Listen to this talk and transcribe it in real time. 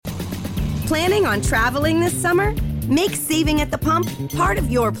Planning on traveling this summer? Make saving at the pump part of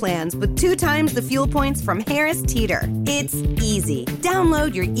your plans with 2 times the fuel points from Harris Teeter. It's easy.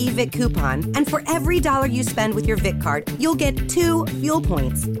 Download your eVic coupon, and for every $1 you spend with your Vic card, you'll get 2 fuel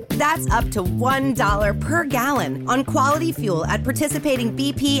points. That's up to $1 per gallon on quality fuel at participating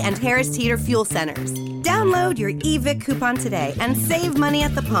BP and Harris Teeter fuel centers. Download your eVic coupon today and save money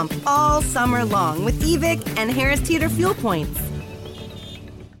at the pump all summer long with eVic and Harris Teeter fuel points.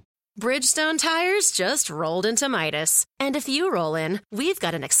 Bridgestone tires just rolled into Midas. And if you roll in, we've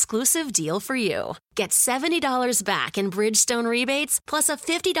got an exclusive deal for you. Get $70 back in Bridgestone rebates plus a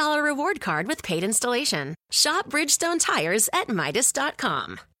 $50 reward card with paid installation. Shop Bridgestone tires at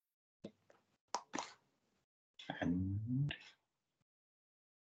Midas.com. And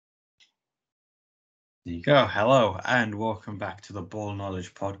there you go. Hello and welcome back to the Ball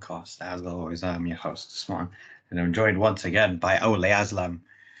Knowledge Podcast. As always, I'm your host, Swan, and I'm joined once again by Ole Aslam.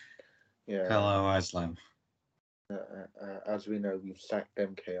 Yeah. Hello, Aslam. As we know, we've sacked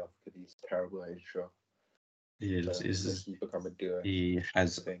MK off for these terrible age drop. He's become a duo. He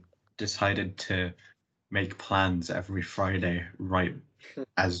has decided to make plans every Friday right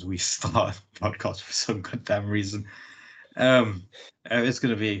as we start the podcast for some goddamn reason. It's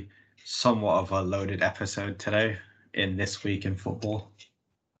going to be somewhat of a loaded episode today in This Week in Football.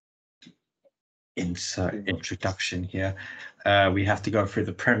 Insert introduction here. We have to go through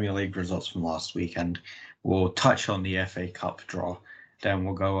the Premier League results from last weekend. We'll touch on the FA Cup draw. Then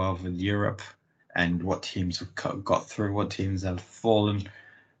we'll go over Europe and what teams have got through, what teams have fallen.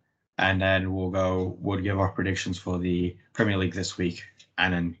 And then we'll give our predictions for the Premier League this week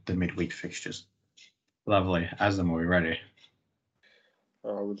and then the midweek fixtures. Lovely. Aslam, are we ready?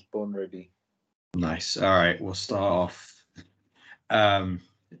 I was born ready. Nice. All right, we'll start off.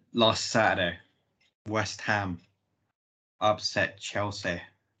 Last Saturday, West Ham upset Chelsea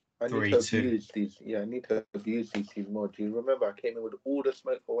 3-2. I need to abuse these teams more. Do you remember I came in with all the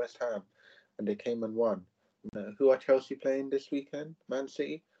smoke for West Ham and they came and won? Who are Chelsea playing this weekend? Man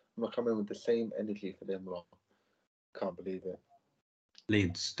City? I'm going to come in with the same energy for them lot. Can't believe it.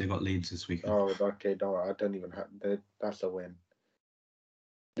 Leeds. They got Leeds this weekend. Oh, okay. Don't worry. I don't even have... That's a win.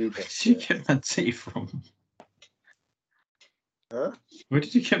 Where did you get Man City from? Huh? Where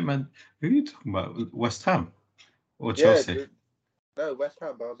did you get Man... Who are you talking about? West Ham? Or Chelsea? Yeah, no, West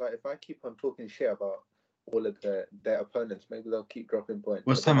Ham. But I was like, if I keep on talking shit about all of their opponents, maybe they'll keep dropping points.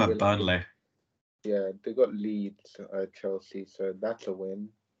 West Ham at Burnley. Yeah, they got Leeds, Chelsea, so that's a win.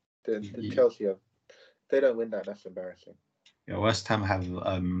 The Chelsea have... If they don't win that, that's embarrassing. Yeah, West Ham have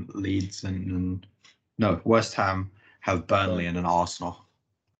Leeds and... No, West Ham have Burnley and an Arsenal.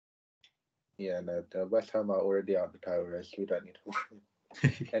 Yeah, no, the West Ham are already out the title race. We don't need to worry.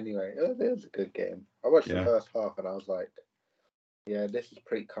 Anyway, it was a good game. I watched the first half and I was like, yeah, this is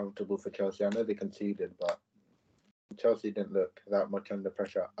pretty comfortable for Chelsea. I know they conceded, but Chelsea didn't look that much under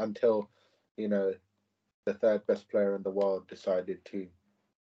pressure until, the third best player in the world decided to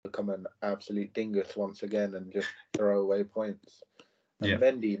become an absolute dingus once again and just throw away points. And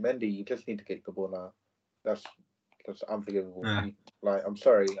Mendy, you just need to kick the ball out. That's unforgivable. Yeah. I'm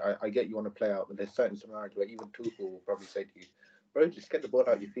sorry, I get you want to play out, but there's certain scenarios where even Tuchel will probably say to you, bro, just get the ball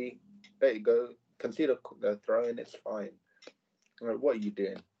out your feet. There you go. Concede a throw in, it's fine. Like, what are you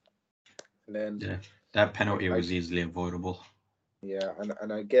doing? And then that penalty was easily avoidable. Yeah,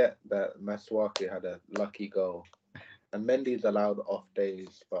 and I get that Masuaku had a lucky goal, and Mendy's allowed off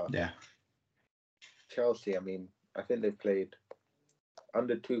days, but Chelsea, I think they've played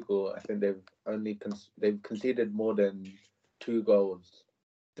under Tuchel. I think they've conceded more than 2 goals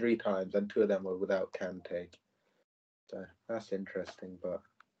 3 times, and 2 of them were without Kante. So that's interesting, but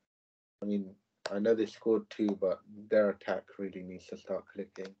I know they scored 2, but their attack really needs to start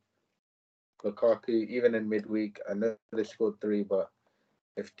clicking. Lukaku, even in midweek, I know they scored 3, but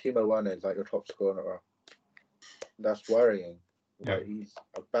if Timo Werner is like your top scorer, that's worrying. Yeah. Like, he's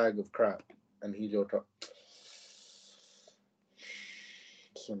a bag of crap, and he's your top.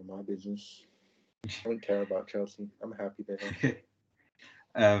 It's none of my business. I don't care about Chelsea. I'm happy they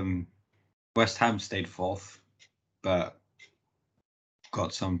don't. West Ham stayed 4th, but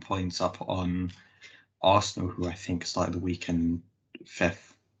got some points up on Arsenal, who I think started the weekend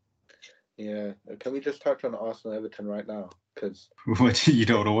 5th. Yeah, can we just touch on Arsenal Everton right now? Because you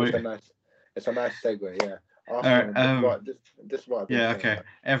don't want to wait. It's a nice segue. Yeah, Arsenal. This is what I've been saying. Okay.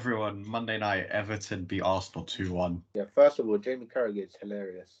 Everyone, Monday night, Everton beat Arsenal 2-1. Yeah. First of all, Jamie Carragher's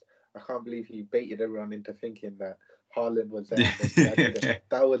hilarious. I can't believe he baited everyone into thinking that Haaland was there.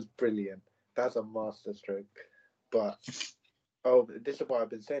 That was brilliant. That's a masterstroke. But this is what I've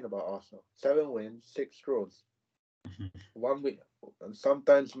been saying about Arsenal: 7 wins, 6 draws. 1 week. and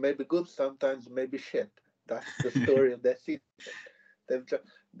sometimes maybe good, sometimes maybe shit. That's the story of their season. They've just,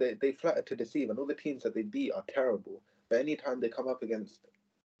 they flatter to deceive, and all the teams that they beat are terrible. But anytime they come up against,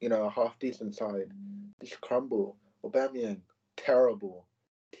 a half decent side, they just crumble. Aubameyang, terrible.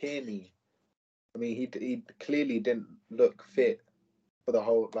 Tierney, I mean, he clearly didn't look fit for the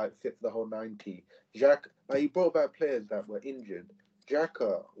whole 90. Jack, he brought back players that were injured.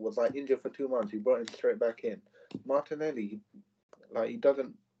 Xhaka was injured for 2 months. He brought him straight back in. Martinelli, he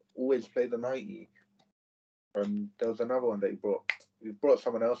doesn't always play the 90. And there was another one that he brought. He brought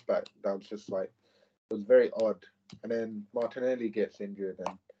someone else back that was just it was very odd. And then Martinelli gets injured,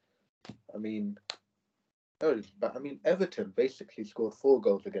 and Everton basically scored 4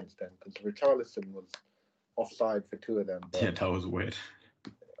 goals against them because Richarlison was offside for 2 of them. But, yeah, that was weird.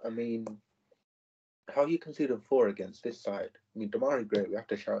 How you conceded 4 against this side? Damari Gray, we have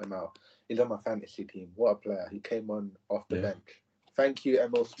to shout him out. He's on my fantasy team. What a player. He came on off the bench. Thank you,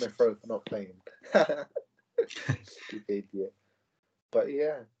 Emil Smith-Rowe, for not playing. Stupid idiot. But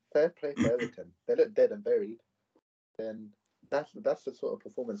yeah, fair play for Everton. They look dead and buried. Then that's the sort of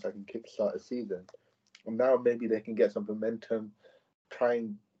performance that can kickstart a season. And now maybe they can get some momentum, try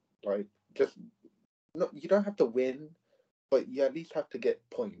and you don't have to win, but you at least have to get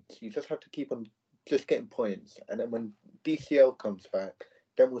points. You just have to keep on just getting points. And then when DCL comes back,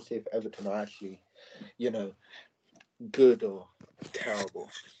 then we'll see if Everton are actually, good or terrible.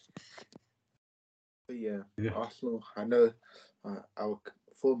 But yeah. Arsenal, I know our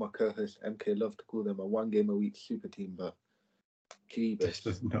former co-host MK loved to call them a 1 game a week super team, but jeebus. This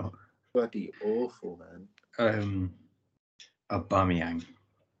is not. Bloody awful, man. Aubameyang.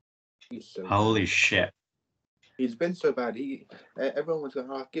 He's so holy bad. Shit. He's been so bad. Everyone was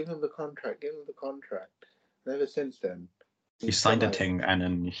going, give him the contract. And ever since then, he signed a thing and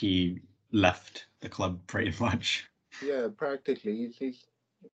then he left the club pretty much. Yeah, practically. He's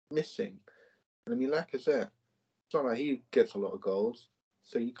missing. And like I said, it's not like he gets a lot of goals.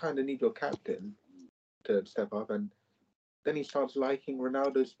 So you kind of need your captain to step up. And then he starts liking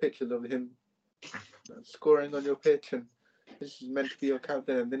Ronaldo's pictures of him scoring on your pitch. And this is meant to be your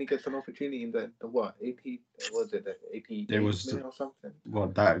captain. And then he gets an opportunity in the 88th minute or something?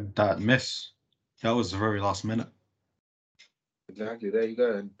 What, that miss? That was the very last minute. Exactly. There you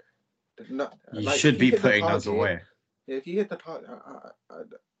go. And you should be putting those away. Yeah, if you hit the target,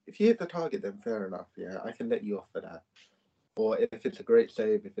 if you hit the target, then fair enough. Yeah, I can let you off for that. Or if it's a great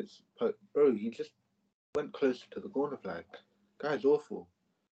save, if it's bro, he just went closer to the corner flag. Guy's awful.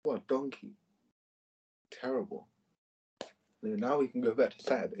 What a donkey. Terrible. Now we can go back to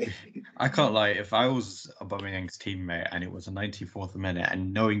Saturday. I can't lie. If I was Aubameyang's teammate and it was a 94th minute,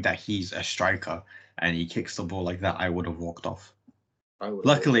 and knowing that he's a striker and he kicks the ball like that, I would have walked off.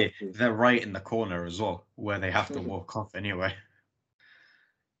 Luckily, they're right in the corner as well, where they have to walk off anyway.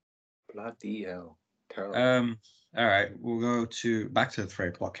 Bloody hell. Terrible. All right, we'll go back to the 3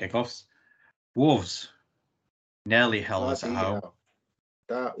 o'clock kickoffs. Wolves nearly held us at home.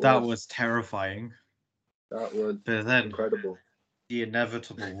 That was terrifying. That was incredible. The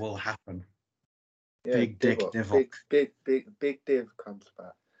inevitable will happen. Yeah, Big Dick Divock. Big Div comes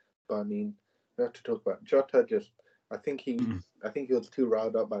back. But we have to talk about Jota. I think he was too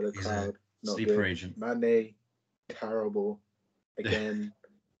riled up by the crowd. Not sleeper good. agent. Mane, terrible. Again.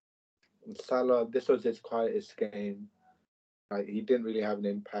 Salah, this was his quietest game. He didn't really have an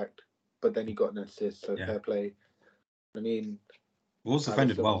impact, but then he got an assist, so fair play. Wolves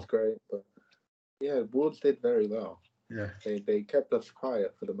defended well. Great, but Wolves did very well. Yeah, they kept us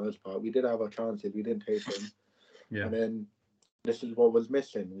quiet for the most part. We did have our chances, we didn't take them. Yeah, and then this is what was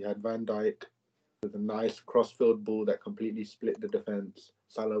missing. We had Van Dijk with a nice cross-field ball that completely split the defense.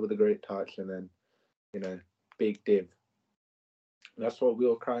 Salah with a great touch, and then big div. That's what we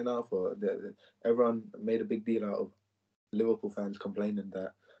were crying out for. Everyone made a big deal out of Liverpool fans complaining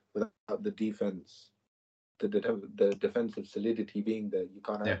that without the defense, the defensive solidity being there, you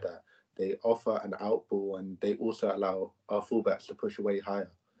can't have that. They offer an out ball and they also allow our fullbacks to push away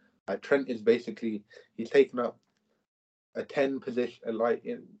higher. Trent is basically, he's taken up a 10 position,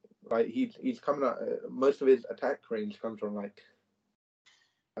 he's coming out, most of his attack range comes from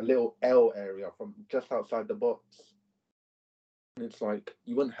a little L area from just outside the box. And it's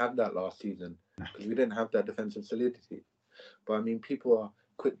you wouldn't have that last season because we didn't have that defensive solidity. But people are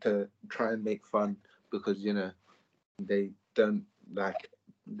quick to try and make fun because they don't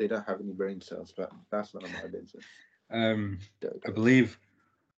have any brain cells. But that's none of my business. I believe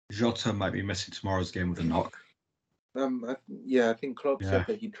Jota might be missing tomorrow's game with a knock. I think Klopp said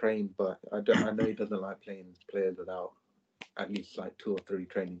that he trained, but I know he doesn't like playing players without at least like 2 or 3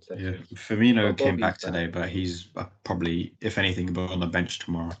 training sessions. Yeah, Firmino came back today, but he's probably, if anything, on the bench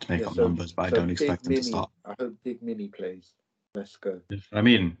tomorrow to make up numbers. But I don't expect him to start. I hope Big Mini plays. Let's go. I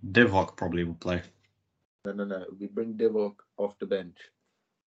mean, Divock probably will play. No. We bring Divock off the bench.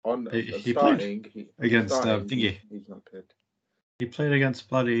 He played against Thingy. He's not good. He played against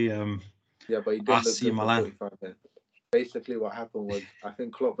bloody yeah, but he didn't look good Milan. for 45 minutes. Basically, what happened was, I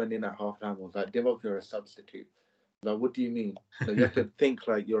think Klopp went in at half-time, was like, Divock, you're a substitute. Like, what do you mean? So you have to think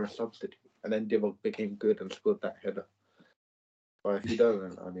like you're a substitute. And then Divock became good and scored that header. But if he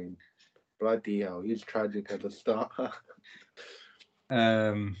doesn't, I mean, bloody hell, he's tragic at the start. All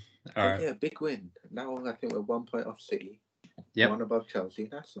right. Yeah, big win. Now I think we're 1 point off City. Yep. 1 above Chelsea.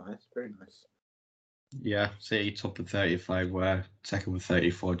 That's nice. Very nice. Yeah, City top with 35, we're second with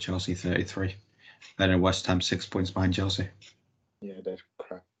 34, Chelsea 33. Then in West Ham 6 points behind Chelsea. Yeah, they're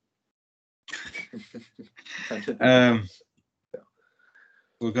crap.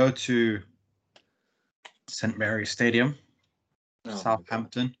 We'll go to St Mary's Stadium,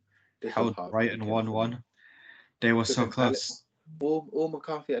 Southampton. Held Brighton 1-1. They were so close. All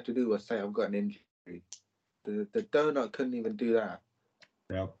McCarthy had to do was say, I've got an injury. The donut couldn't even do that.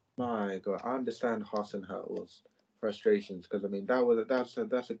 Yeah. My God, I understand Hasenhutl's frustrations, because I mean that's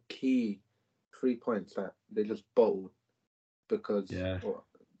a key 3 points that they just bottled because their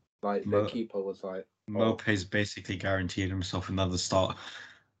keeper was like, Mopé's basically guaranteed himself another start.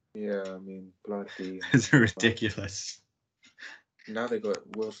 Yeah, I mean, bloody. It's ridiculous. Now they got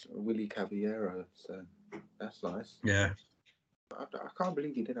Willy Caballero, so that's nice. Yeah. I can't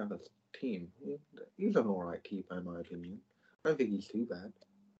believe he didn't have a team. He's an alright keeper, in my opinion. I don't think he's too bad.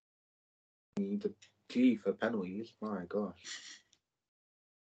 He's a G for penalties. My gosh.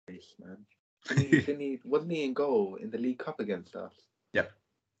 Nice, man. Wasn't he in goal in the League Cup against us? Yep.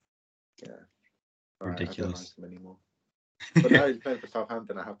 Yeah. Ridiculous. I don't like him anymore. But now he's playing for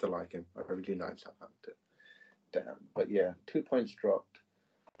Southampton, I have to like him. I really like Southampton. Damn. But yeah, 2 points dropped.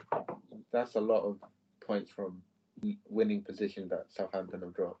 That's a lot of points from winning position that Southampton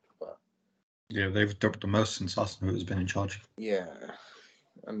have dropped. But yeah, they've dropped the most since Arsenal has been in charge. Yeah.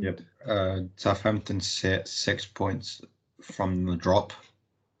 And yep. Southampton sit 6 points from the drop.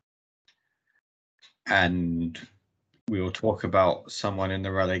 And we will talk about someone in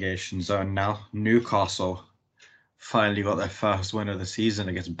the relegation zone now. Newcastle finally got their first win of the season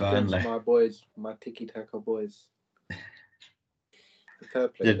against Burnley. Against my boys, my tiki-taka boys.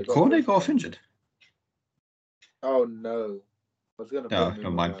 Did Cornet go off injured? Oh, no. I was going to No, never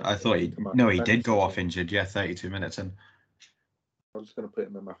mind. I thought he did go off injured. Yeah, 32 minutes in. I was going to put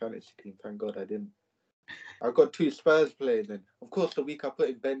him in my fantasy team. Thank God I didn't. I got 2 Spurs players then. Of course, the week I put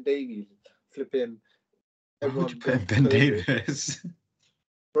in Ben Davies. Flipping. Everyone put Ben Davies.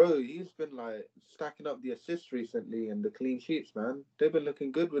 Bro, he's been like stacking up the assists recently and the clean sheets, man. They've been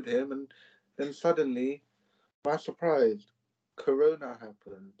looking good with him, and then suddenly, by surprise, Corona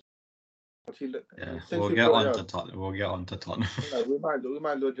happened. Yeah, we'll get on to Tottenham. We might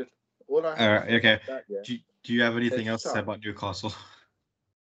as well just. All I have okay. That, yeah. Do you have anything else to say about Newcastle?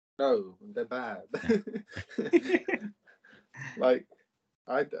 No, they're bad. Like,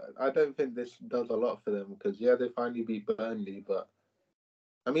 I don't think this does a lot for them because they finally beat Burnley, but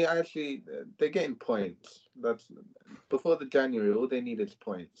I mean, actually, they're getting points. That's before the January. All they need is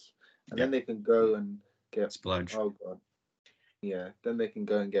points, and then they can go and get splurge. Oh God, yeah. Then they can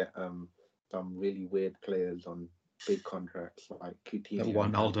go and get some really weird players on big contracts like Coutinho.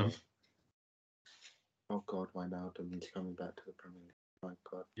 Wijnaldum. Oh God, Wijnaldum. He's coming back to the Premier League. My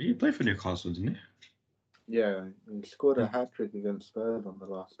God. He played for Newcastle, didn't he? Yeah, he scored a hat-trick against Spurs on the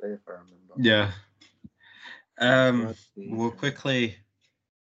last day, if I remember. Yeah. We'll quickly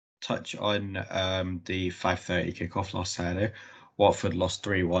touch on the 5:30 kickoff last Saturday. Watford lost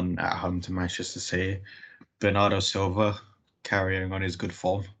 3-1 at home to Manchester City. Bernardo Silva carrying on his good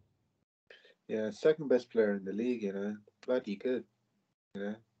form. Yeah, second best player in the league, bloody good,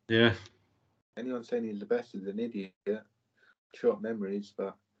 Yeah. Anyone saying he's the best is an idiot. Short memories,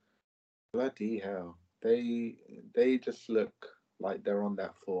 but bloody hell. They just look like they're on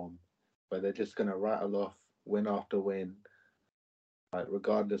that form where they're just going to rattle off win after win, like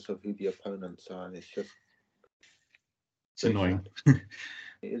regardless of who the opponents are. And it's just... It's annoying. It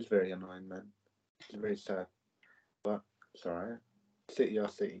is very annoying, man. It's very sad. But it's all right. City are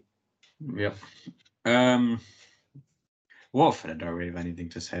City. Yeah. Watford, I don't really have anything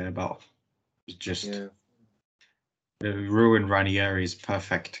to say about. It's just the ruined Ranieri's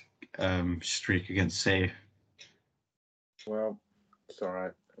perfect streak against City. Well, it's all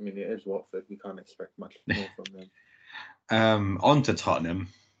right. I mean, it is Watford. We can't expect much more from them. On to Tottenham.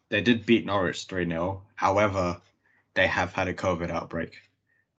 They did beat Norwich 3-0. However, they have had a COVID outbreak,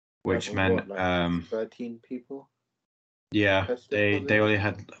 which meant 13 people. Yeah, they only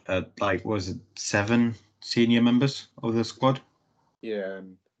had was it 7 senior members of the squad? Yeah,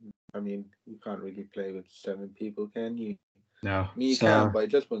 and I mean you can't really play with 7 people, can you? No, you can, but it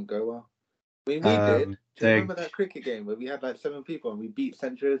just wouldn't go well. I mean, we did. Do you remember that cricket game where we had like 7 people and we beat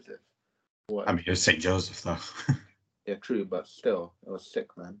St. Joseph? What? I mean, it was St. Joseph though. Yeah, true, but still, it was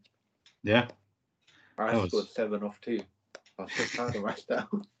sick, man. Yeah. I scored 7 off 2. I was so proud of myself.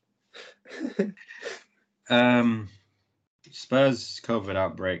 Spurs' COVID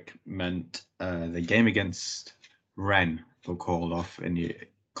outbreak meant the game against Rennes were called off in the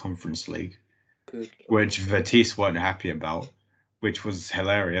Conference League, which Vertis weren't happy about, which was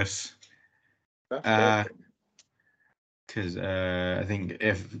hilarious. Because I think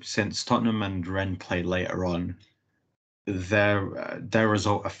since Tottenham and Rennes play later on, their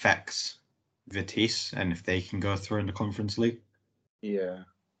result affects Vertis, and if they can go through in the Conference League. Yeah,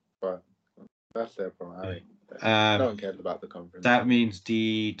 but that's their problem. No one cares about the conference. That means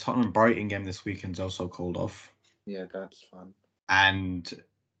the Tottenham-Brighton game this weekend's also called off. Yeah, that's fun. And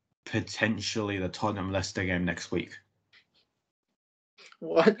potentially the Tottenham-Leicester game next week.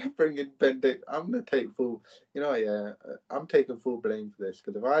 Why they bring in Ben Davies? I'm going to take full... I'm taking full blame for this.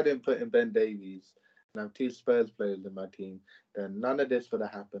 Because if I didn't put in Ben Davies and have 2 Spurs players in my team, then none of this would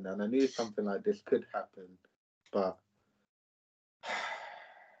have happened. And I knew something like this could happen. But...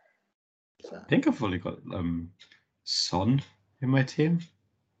 I think I've only got Son in my team.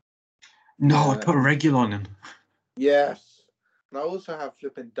 No, I put Reguilon in. Yes. And I also have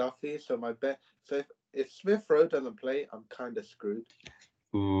flipping Duffy, so my bet. So if Smith Rowe doesn't play, I'm kind of screwed.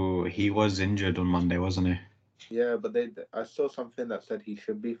 Ooh, he was injured on Monday, wasn't he? Yeah, but I saw something that said he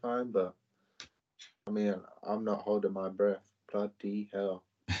should be fine, but I mean, I'm not holding my breath. Bloody hell.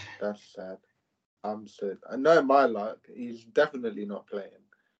 That's sad. I'm sad. I know my luck, he's definitely not playing.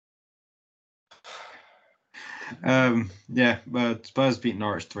 Yeah, but Spurs beat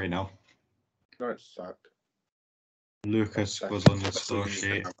Norwich 3-0. Norwich sucked. Lucas was on the score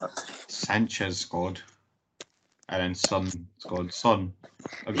sheet. Sanchez scored. And then Son scored. Son,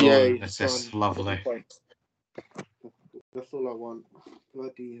 a goal and assist. Lovely. That's all I want.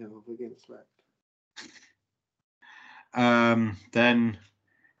 Bloody hell, we're getting smacked. Then,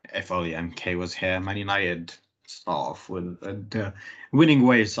 if only MK was here, Man United start off with winning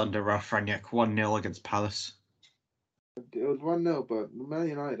ways under Ranić 1-0 against Palace. It was 1-0, but Man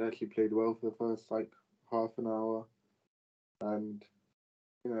United actually played well for the first half an hour. And,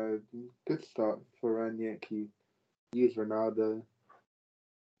 good start for Ranić. He used Ronaldo.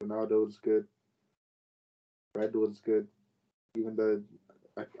 Ronaldo was good. Fred was good. Even though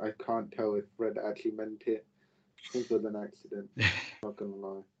I can't tell if Fred actually meant it. I think it was an accident. Not gonna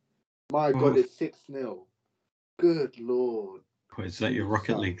lie. My God, it's 6-0. Good Lord. What, is that your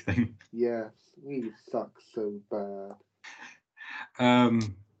Rocket League thing? Yes, we suck so bad.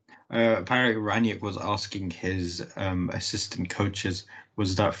 Apparently Ranić was asking his assistant coaches,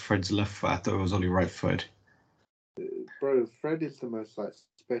 was that Fred's left foot? I thought it was only right foot. Bro, Fred is the most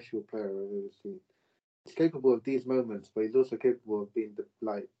special player I've ever seen. He's capable of these moments, but he's also capable of being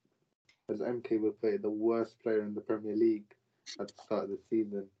as MK would play, the worst player in the Premier League at the start of the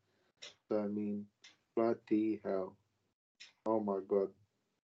season. So I mean, bloody hell. Oh my God.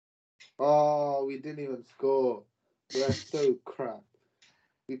 Oh, we didn't even score. That's so crap.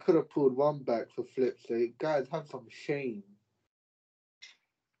 We could have pulled one back for flip's sake. Guys, have some shame.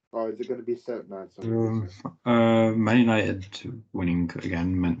 Oh, is it going to be set now? Man United winning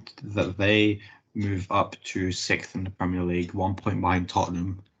again meant that they move up to 6th in the Premier League, 1 point behind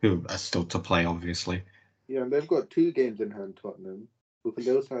Tottenham, who are still to play, obviously. Yeah, and they've got 2 games in hand, Tottenham, because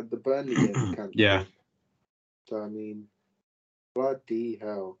they also had the Burnley game cancelled. Yeah. So, I mean, bloody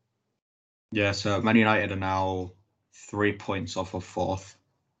hell. Yeah, so Man United are now 3 points off of 4th.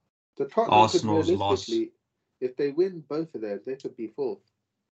 So Tottenham Arsenal's could realistically, lost. If they win both of theirs, they could be 4th,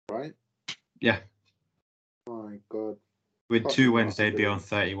 right? Yeah. My God. With Tottenham 2 wins, they'd be on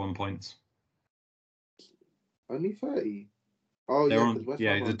 31 points. Only 30? Oh,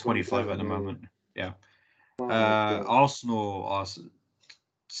 they're they're 25 at the moment. Yeah. Arsenal are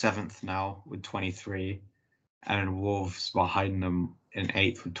 7th now with 23, and Wolves behind them in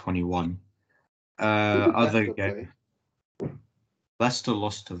 8th with 21. Other game. Leicester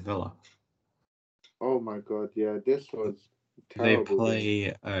lost to Villa. Oh my God! Yeah, this was terrible.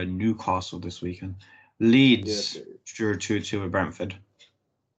 They play Newcastle this weekend. Leeds drew 2-2 with Brentford,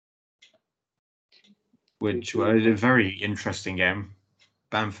 which was a very interesting game.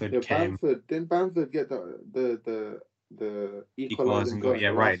 Bamford came. Didn't Bamford get the equalising goal? Yeah,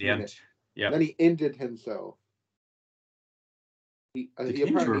 right at the end. Yeah. Then he injured himself. He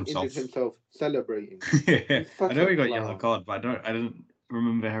apparently injured himself celebrating. I know he got yellow card, but I don't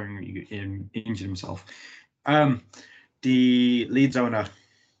remember having him injured himself. The Leeds owner.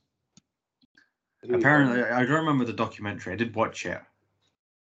 Apparently, I don't remember the documentary. I did watch it.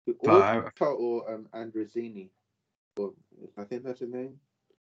 Or Andrezzini, or I think that's his name.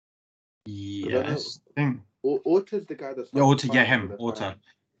 Yes. Orta's the guy that's Orta.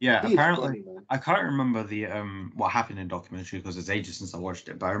 Yeah, apparently funny, I can't remember the what happened in the documentary because it's ages since I watched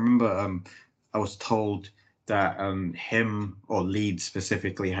it. But I remember I was told that him or Leeds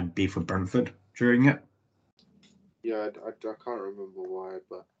specifically had beef with Brentford during it. Yeah, I can't remember why,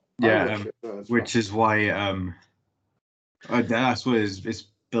 but yeah, which is why that's what it's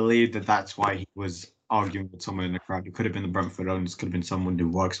believed that's why he was arguing with someone in the crowd. It could have been the Brentford owners, could have been someone who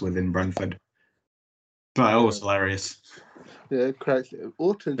works within Brentford. But it was hilarious. Yeah, it cracks.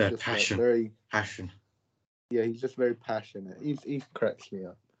 Orton's just passion. Like very passion. Yeah, he's just very passionate. He cracks me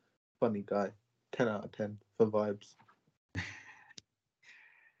up. Funny guy. 10 out of 10 for vibes.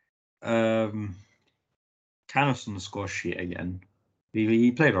 Canis on the score sheet again.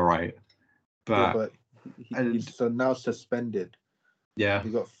 He played all right, but he's so now suspended. Yeah, he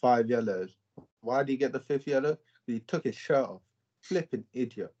got 5 yellows. Why did he get the 5th yellow? He took his shirt off. Flipping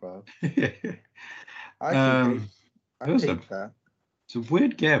idiot, bro. I hate that. It's a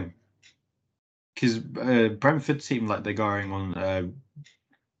weird game because Brentford seem like they're going on a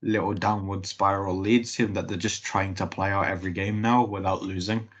little downward spiral. Leeds seem that they're just trying to play out every game now without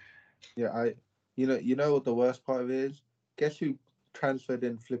losing. Yeah, you know what the worst part of it is? Guess who transferred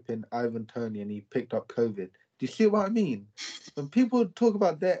in flipping Ivan Toney and he picked up COVID? Do you see what I mean? When people talk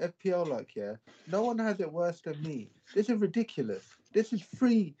about their FPL luck, no one has it worse than me. This is ridiculous. This is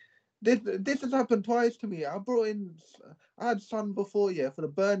free. This has happened twice to me. I had Son before, for the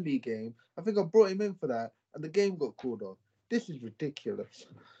Burnley game. I think I brought him in for that, and the game got called off. This is ridiculous.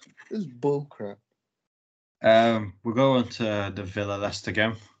 This is bullcrap. We'll go on to the Villa Leicester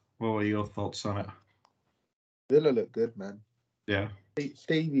game. What were your thoughts on it? Villa look good, man. Yeah.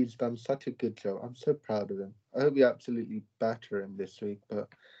 Stevie's done such a good job. I'm so proud of him. I hope we absolutely batter him this week, but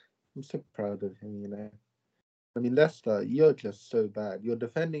I'm so proud of him, I mean, Leicester, you're just so bad. Your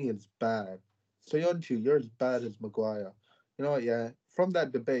defending is bad. Soyuncu, you're as bad as Maguire. You know what, From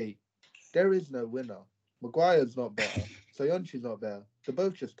that debate, there is no winner. Maguire's not better. Soyuncu's not better. They're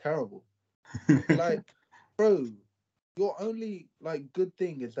both just terrible. Bro, your only, good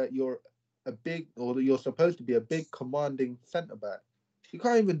thing is that you're you're supposed to be a big commanding centre-back. You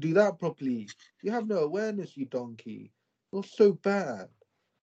can't even do that properly. You have no awareness, you donkey. You're so bad.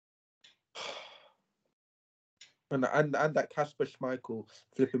 And that Kasper Schmeichel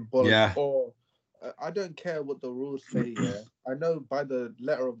flipping bollocks. Yeah. Or I don't care what the rules say. I know by the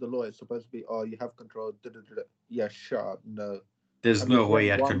letter of the law it's supposed to be. Oh, you have control. Yeah, shut up. No. There's no way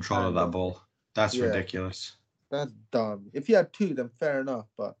you had control of that ball. That's ridiculous. That's dumb. If you had 2, then fair enough.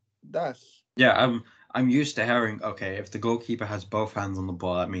 But that's I'm used to hearing, okay, if the goalkeeper has both hands on the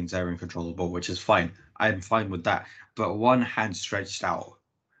ball, that means they're in control of the ball, which is fine. I'm fine with that. But one hand stretched out,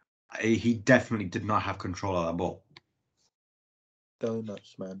 he definitely did not have control of that ball.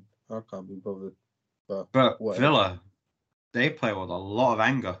 Donuts, man. I can't be bothered. But Villa, they play with a lot of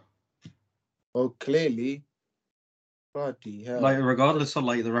anger. Oh, clearly. Bloody hell. Regardless of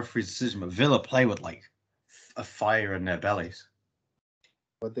the referee's decision, but Villa play with a fire in their bellies.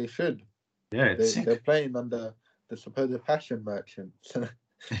 But they should. Yeah, they're playing under the supposed passion merchant. I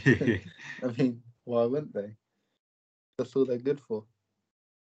mean, why wouldn't they? That's all they're good for.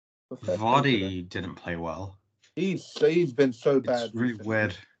 Vardy didn't play well. He's been so bad. It's really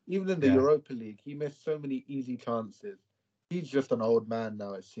weird. Even in the Europa League, he missed so many easy chances. He's just an old man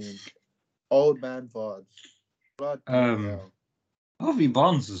now, it seems. Old man Vards. Harvey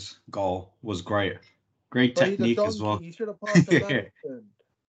Barnes' goal was great. Great technique as well. He should have passed to Maddison.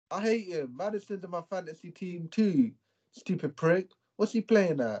 I hate him. Madison's in my fantasy team too. Stupid prick. What's he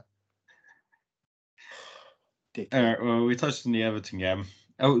playing at? Well, we touched on the Everton game.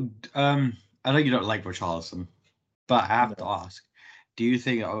 I know you don't like Richarlison, but I have to ask, do you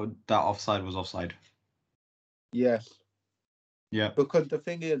think that offside was offside? Yes. Yeah. Because the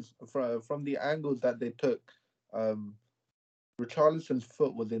thing is, from the angles that they took, Richarlison's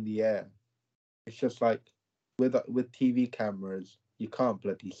foot was in the air. It's just with TV cameras, you can't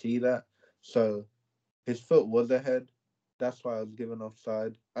bloody see that. So his foot was ahead. That's why I was given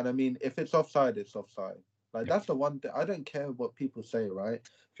offside. And I mean, if it's offside, it's offside. That's the one thing. I don't care what people say, right?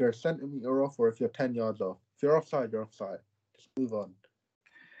 If you're a centimeter off or if you're 10 yards off. If you're offside, you're offside. Just move on.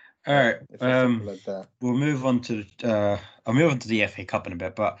 All right. It's as simple as that. We'll move on to I'll move on to the FA Cup in a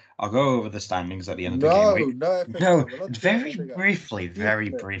bit, but I'll go over the standings at the end of the game. No, very briefly,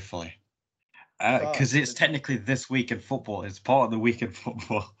 because it's technically this week in football. It's part of the week in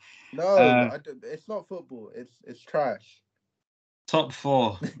football. No, it's not football. It's trash. Top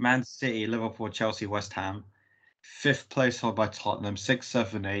 4: Man City, Liverpool, Chelsea, West Ham. 5th place held by Tottenham. 6,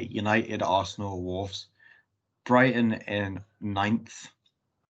 7, 8. United, Arsenal, Wolves. Brighton in 9th.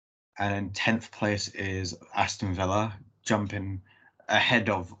 And 10th place is Aston Villa, jumping ahead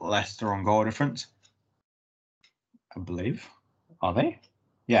of Leicester on goal difference. I believe. Are they?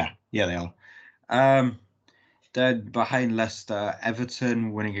 Yeah, they are. Then behind Leicester,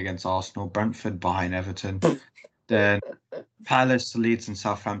 Everton winning against Arsenal, Brentford behind Everton. Then Palace, Leeds, and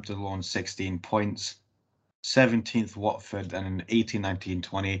Southampton all on 16 points. 17th Watford, and then 18, 19,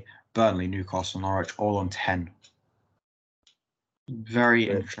 20, Burnley, Newcastle, Norwich all on 10. Very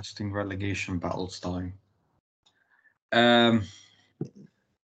interesting relegation battle starting. Okay,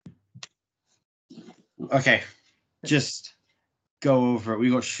 just go over it.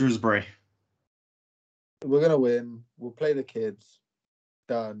 We got Shrewsbury. We're gonna win. We'll play the kids.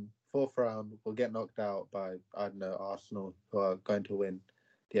 Done. 4th round. We'll get knocked out by, I don't know, Arsenal, who are going to win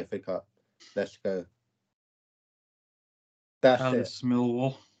the FA Cup. Let's go. That's Palace,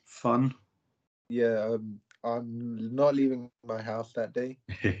 Millwall. Fun. Yeah. I'm not leaving my house that day.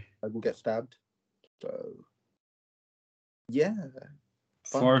 I will get stabbed. So, yeah.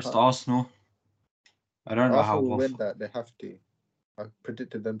 Forest, Arsenal. I don't know Arsenal how will win that. They have to. I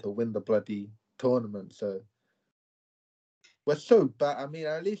predicted them to win the bloody tournament. So, we're so bad. I mean,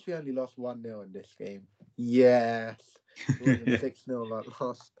 at least we only lost 1-0 in this game. Yes. It wasn't 6-0 like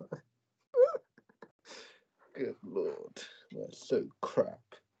last time. Good Lord. We're so crap.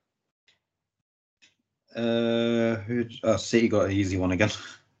 City got an easy one again.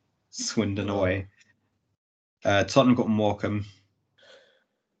 Swindon away. Tottenham got Morecambe.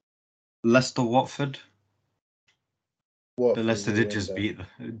 Leicester, Watford. But Leicester did just beat them.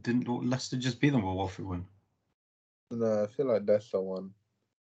 Didn't Leicester just beat them, or Watford win? No, I feel like Leicester won.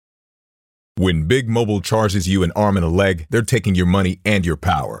 When Big Mobile charges you an arm and a leg, they're taking your money and your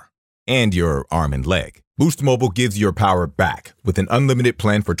power. And your arm and leg. Boost Mobile gives your power back with an unlimited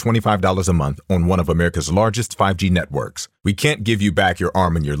plan for $25 a month on one of America's largest 5G networks. We can't give you back your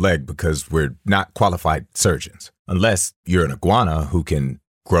arm and your leg because we're not qualified surgeons. Unless you're an iguana who can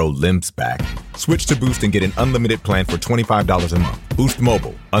grow limbs back. Switch to Boost and get an unlimited plan for $25 a month. Boost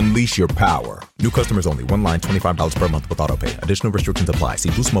Mobile. Unleash your power. New customers only. One line, $25 per month with autopay. Additional restrictions apply. See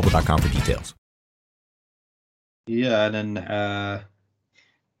boostmobile.com for details. Yeah, and then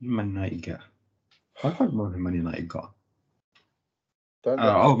Man United get. I can't remember who Man United got.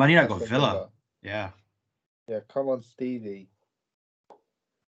 Man United got Villa. Yeah. Yeah, come on, Stevie.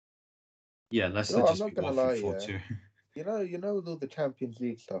 Yeah, Leicester just be Watford 4-2. You know all the Champions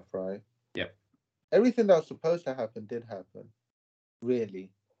League stuff, right? Yep. Everything that was supposed to happen did happen. Really.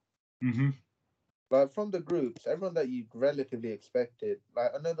 Mm-hmm. Like from the groups, everyone that you relatively expected,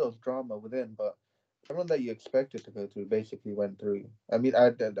 like I know there was drama within, but everyone that you expected to go through basically went through. I mean,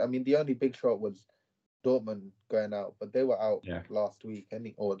 the only big shot was Dortmund going out, but they were out last week,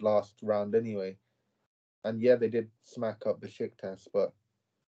 or last round anyway. And yeah, they did smack up Besiktas, but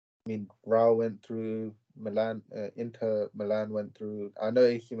I mean, Real went through, Milan, Inter Milan went through. I know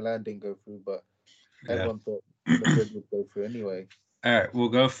AC Milan didn't go through, but everyone thought Madrid would go through anyway. All right, we'll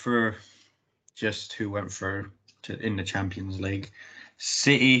go for just who went through in the Champions League.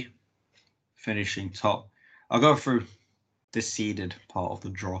 City finishing top. I'll go through the seeded part of the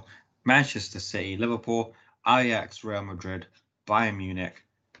draw. Manchester City, Liverpool, Ajax, Real Madrid, Bayern Munich,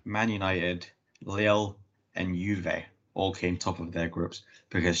 Man United, Lille, and Juve all came top of their groups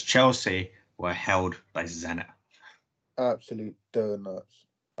because Chelsea were held by Zenit. Absolute donuts.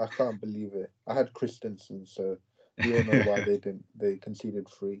 I can't believe it. I had Christensen, so we all know why they conceded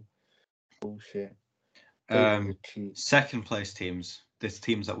 3. Bullshit. Second place teams, there's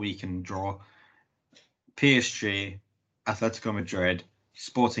teams that we can draw. PSG, Atletico Madrid,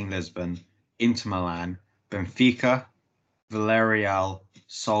 Sporting Lisbon, Inter Milan, Benfica, Villarreal,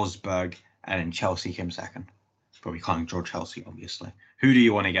 Salzburg, and then Chelsea came second. But we can't draw Chelsea, obviously. Who do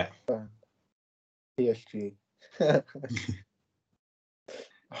you want to get? PSG. I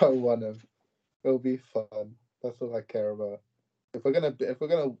want them. It'll be fun. That's all I care about. If we're gonna,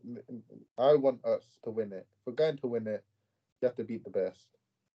 I want us to win it. If we're going to win it, you have to beat the best.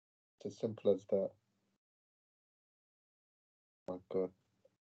 It's as simple as that. Oh my God,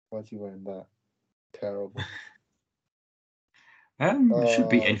 why's he wearing that? Terrible. It should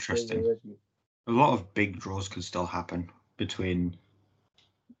be interesting. A lot of big draws could still happen between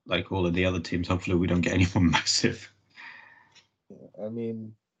like all of the other teams. Hopefully we don't get anyone massive. I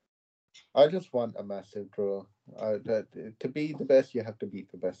mean, I just want a massive draw. To be the best, you have to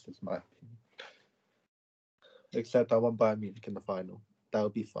beat the best, is my opinion. Except I want Bayern Munich in the final. That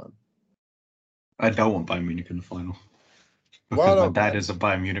would be fun. I don't want Bayern Munich in the final. Because my dad is a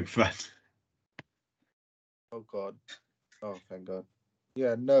Bayern Munich fan. Oh, God. Oh, thank God.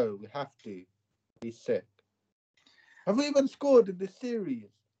 Yeah, no, we have to. Be sick. Have we even scored in this series?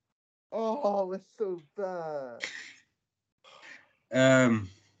 Oh, it's so bad.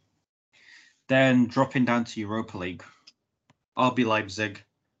 Then dropping down to Europa League. RB Leipzig,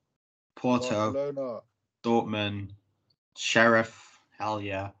 Porto, Barcelona, Dortmund, Sheriff, hell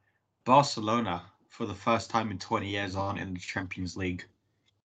yeah. Barcelona, for the first time in 20 years, aren't in the Champions League.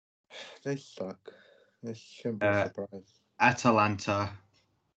 They suck. This shouldn't be a surprise. Atalanta,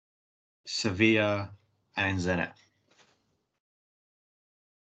 Sevilla, and Zenit.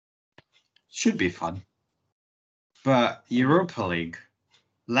 Should be fun. But Europa League,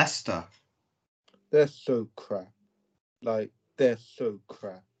 Leicester. They're so crap. Like, they're so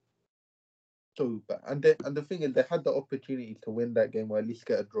crap. So bad. And the thing is, they had the opportunity to win that game or at least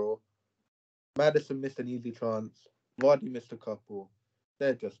get a draw. Maddison missed an easy chance. Vardy missed a couple.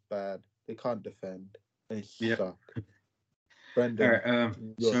 They're just bad. They can't defend. They suck.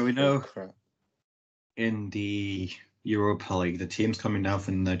 Brendan, so we know crap. In the Europa League, the teams coming down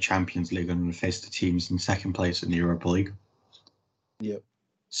from the Champions League are going to face the teams in second place in the Europa League. Yep.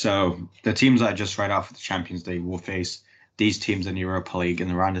 So the teams that are just right out for the Champions League will face these teams in the Europa League in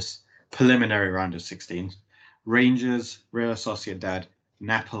the preliminary round of 16. Rangers, Real Sociedad,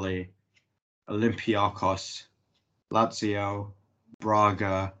 Napoli, Olympiacos, Lazio,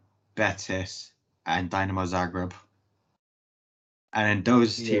 Braga, Betis, and Dynamo Zagreb. And then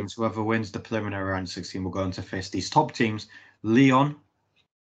those teams, whoever wins the preliminary round 16 will go on to face these top teams: Lyon,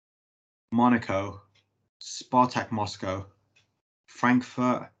 Monaco, Spartak Moscow,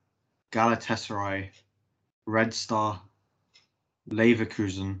 Frankfurt, Galatasaray, Red Star,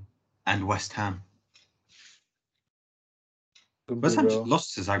 Leverkusen, and West Ham. West Ham just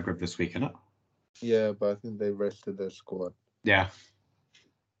lost to Zagreb this week, innit? Yeah, but I think they rested their squad. Yeah.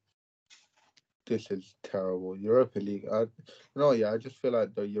 This is terrible. Europa League. I just feel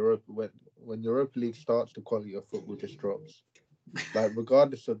like when Europa League starts, the quality of football just drops. Like,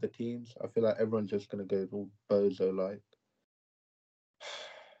 regardless of the teams, I feel like everyone's just gonna go all bozo like.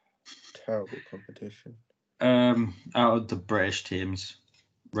 Terrible competition. Out of the British teams,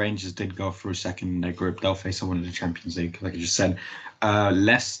 Rangers did go through second in their group. They'll face someone in the Champions League, like I just said.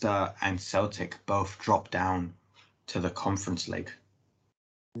 Leicester and Celtic both dropped down to the Conference League.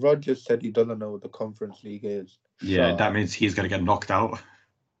 Rogers said he doesn't know what the Conference League is. Yeah, that means he's going to get knocked out.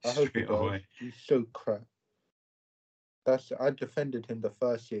 I hope he does. He's so crap. I defended him the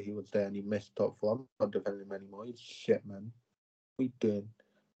first year he was there and he missed top four. I'm not defending him anymore. He's shit, man. What are you doing?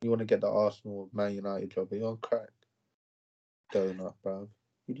 You want to get the Arsenal, Man United job, but you're on crack. Donut, bruv.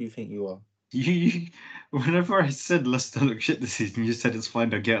 Who do you think you are? Whenever I said Leicester look shit this season, you said it's fine,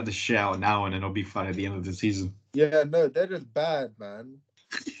 they'll get the shit out now and then it'll be fine at the end of the season. Yeah, no, they're just bad, man.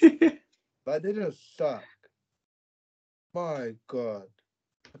 Like, they just suck. My God.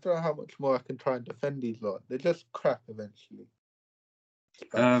 I don't know how much more I can try and defend these lot. They're just crap eventually.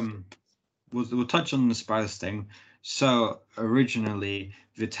 We'll touch on the Spurs thing. So originally,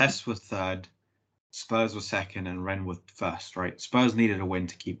 Vitesse was third, Spurs were second, and Rennes was first, right? Spurs needed a win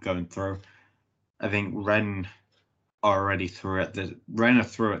to keep going through. I think Rennes are already through at Rennes are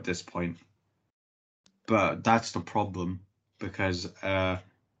through at this point. But that's the problem, because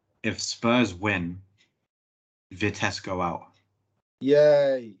if Spurs win, Vitesse go out.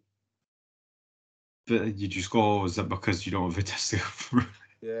 Yay! But you just go, or is that because you don't want Vitesse to go through?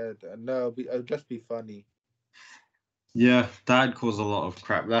 Yeah, no, it would just be funny. Yeah, that'd cause a lot of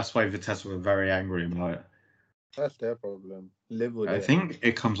crap. That's why Vitesse were very angry about it. That's their problem. Live with it. I think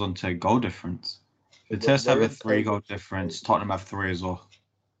it comes on to goal difference. Vitesse have a 3-goal difference. Tottenham have 3 as well.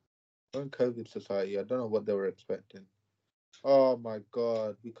 We're in COVID society. I don't know what they were expecting. Oh my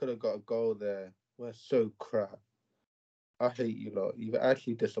God, we could have got a goal there. We're so crap. I hate you lot. You've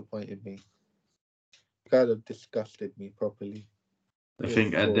actually disappointed me. You guys have disgusted me properly. I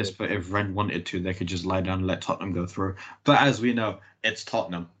think at this point, if Rennes wanted to, they could just lie down and let Tottenham go through. But as we know, it's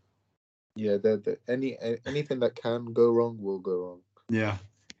Tottenham. Yeah, anything that can go wrong will go wrong. Yeah.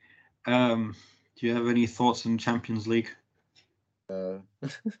 Do you have any thoughts on Champions League? Not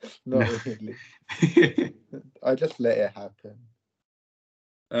really. I just let it happen.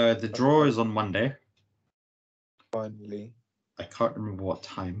 The draw is on Monday. Finally. I can't remember what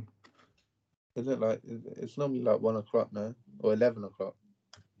time. Is it it's normally like 1 o'clock now? Or 11 o'clock?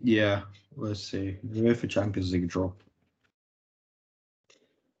 Yeah, let's see. UEFA Champions League draw.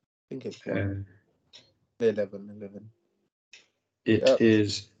 I think it's 11. It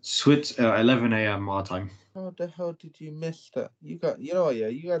is 11 a.m. our time. How the hell did you miss that? You know what, yeah,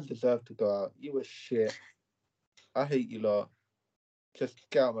 you guys deserve to go out. You were shit. I hate you lot. Just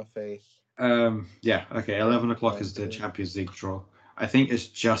get out of my face. Yeah, okay, 11 o'clock is the Champions League draw. I think it's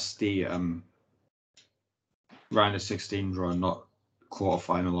just the round of 16 draw, not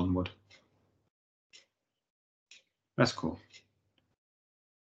quarterfinal onward. That's cool.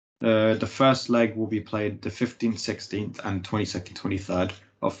 The first leg will be played the 15th, 16th, and 22nd, 23rd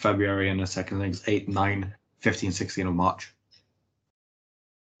of February, and the second leg's 8, 9, 15, 16 of March.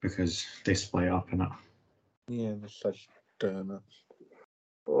 Because they split up in it. Yeah, they're such donuts.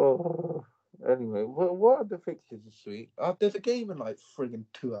 Oh, anyway, what are the fixtures this week? There's a game in like friggin'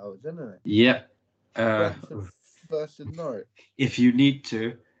 2 hours, isn't it? Yeah. Brentford versus Norwich. If you need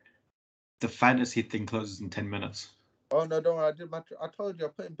to, the fantasy thing closes in 10 minutes. Oh no, don't worry. I told you I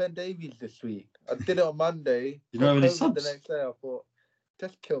put in Ben Davies this week. I did it on Monday. You don't have any subs? The next day I thought,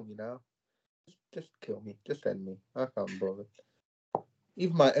 just kill me now. Just kill me. Just end me. I can't bother.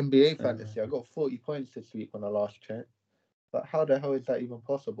 Even my NBA fantasy, I got 40 points this week when I last checked. But how the hell is that even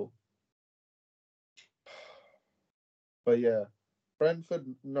possible? But yeah,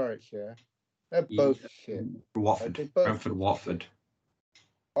 Brentford, Norwich, yeah. They're both shit. Watford. Brentford, Watford.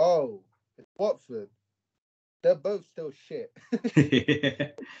 Oh, it's Watford. They're both still shit.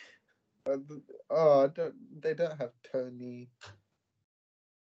 They don't have Tony.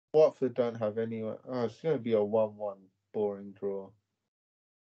 Watford don't have anyone. Oh, it's going to be a 1-1 boring draw.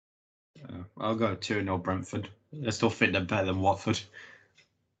 I'll go 2-0 Brentford. I still think they're better than Watford.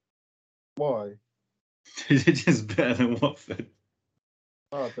 Why? They're just better than Watford.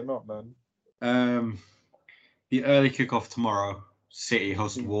 Oh, they're not, man. The early kickoff tomorrow. City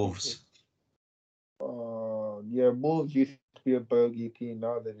host Wolves. Oh, yeah, Wolves used to be a bogey team.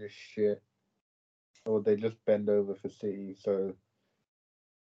 Now they're just shit. Or they just bend over for City. So,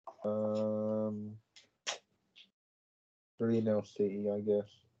 3-0 City, I guess.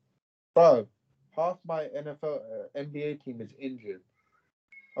 Bro, half my NBA team is injured.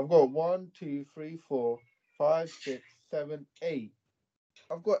 I've got 1, 2, 3, 4, 5, 6, 7, 8.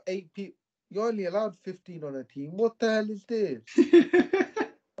 I've got 8 people. You're only allowed 15 on a team. What the hell is this?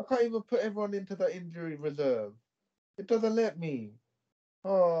 I can't even put everyone into the injury reserve. It doesn't let me.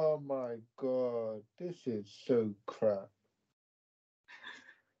 Oh my god. This is so crap.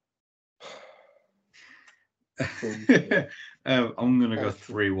 I'm going to go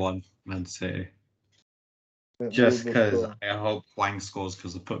 3-1 Man City. Just because I hope Wang scores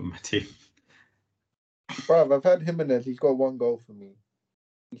because I put him in my team. Bruv, I've had Jimenez. He's got 1 goal for me.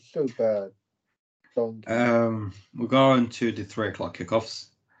 He's so bad. We'll go on to the 3 o'clock kickoffs.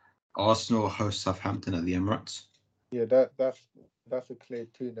 Arsenal host Southampton at the Emirates. Yeah, that's a clear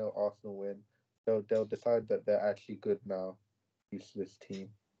 2-0 Arsenal win. They'll decide that they're actually good now. Useless team.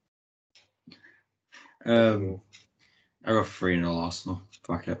 I go 3-0 Arsenal.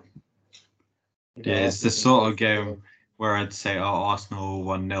 Fuck it. Yeah, it's the sort of game where I'd say, Arsenal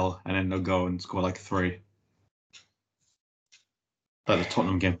 1-0, and then they'll go and score like 3. Like the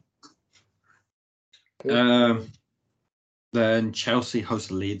Tottenham game. Then Chelsea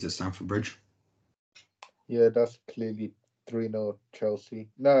host Leeds at Stamford Bridge. Yeah, that's clearly 3-0 Chelsea.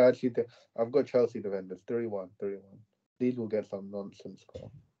 No, actually, I've got Chelsea defenders. 3-1. Leeds will get some nonsense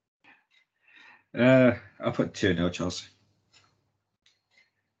goal. I'll put 2-0 Chelsea.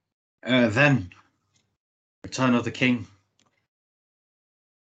 Then, return of the King.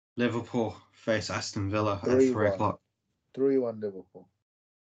 Liverpool face Aston Villa at 3 o'clock. 3-1 Liverpool.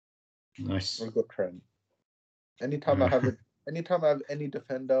 Nice. I've got Trent. Anytime I have any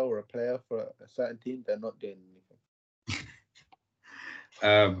defender or a player for a certain team, they're not doing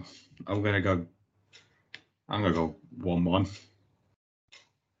anything. I'm gonna go 1-1.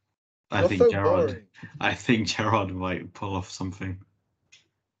 I think Gerrard might pull off something.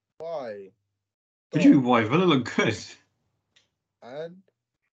 Why? Why? Villa look good. And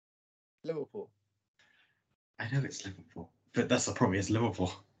Liverpool. I know it's Liverpool, but that's the problem. It's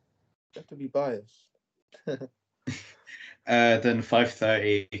Liverpool. You have to be biased. Then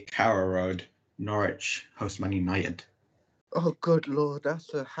 5:30 Carrow Road, Norwich host Man United. Oh, good lord,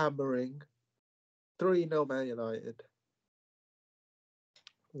 that's a hammering. 3-0 Man United.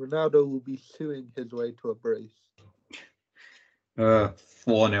 Ronaldo will be suing his way to a brace.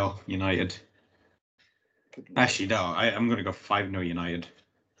 4-0 United. Actually, no, I'm going to go 5-0 United.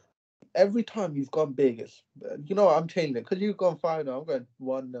 Every time you've gone big, I'm changing it. Because you've gone 5-0, I'm going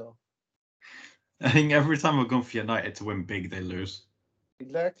 1-0. I think every time I've gone for United to win big, they lose.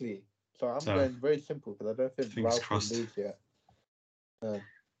 Exactly. So I'm going very simple because I don't think Ralph will lose yet.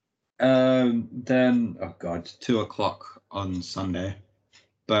 Then 2:00 on Sunday,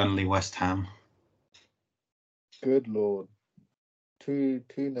 Burnley West Ham. Good Lord. 2-0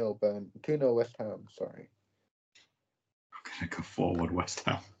 2-0 West Ham, sorry. I'm gonna go forward West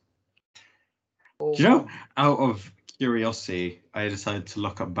Ham. Do you know, out of curiosity, I decided to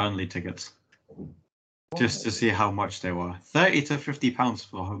look up Burnley tickets. Just to see how much they were. £30 to £50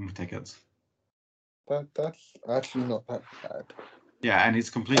 for home tickets. That's actually not that bad. Yeah, and it's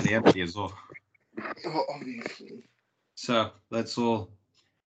completely empty as well. Oh, obviously. So let's all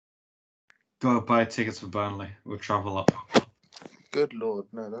go buy tickets for Burnley. We'll travel up. Good Lord,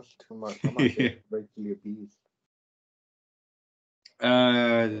 no, that's too much. I might get regularly abused.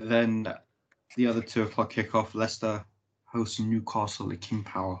 Then the other 2:00 kickoff, Leicester hosts Newcastle at King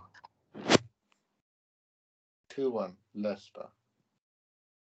Power. 2-1 Leicester.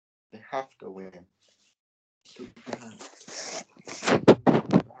 They have to win.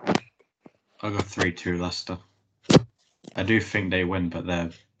 I'll go 3-2 Leicester. I do think they win, but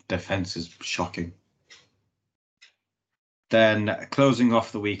their defense is shocking. Then closing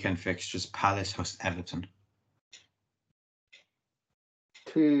off the weekend fixtures, Palace host Everton.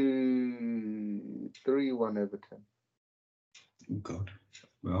 3-1 Everton. God.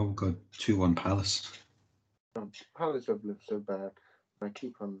 Well, we've got 2-1 Palace. Palace have looked so bad. I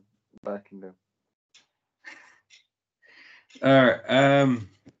keep on backing them.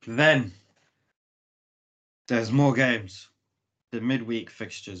 Then there's more games. The midweek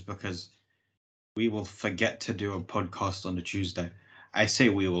fixtures, because we will forget to do a podcast on a Tuesday. I say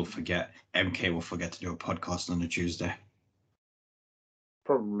we will forget. MK will forget to do a podcast on a Tuesday.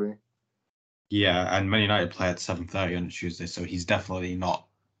 Probably. Yeah, and Man United play at 7:30 on a Tuesday, so he's definitely not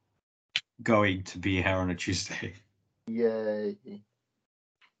going to be here on a Tuesday. Yay.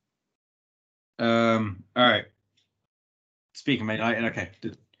 All right. Speaking of Man United, okay.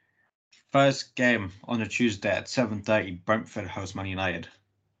 The first game on a Tuesday at 7:30, Brentford host Man United.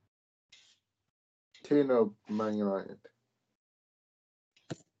 2-0 Man United.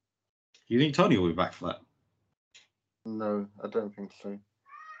 You think Tony will be back for that? No, I don't think so.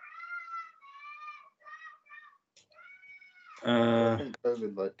 I think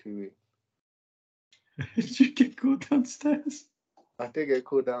COVID like 2 weeks. Did you get called downstairs? I did get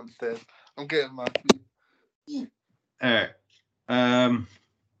called downstairs. I'm getting my food. Alright. I'm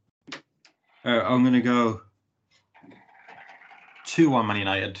gonna go 2-1 Man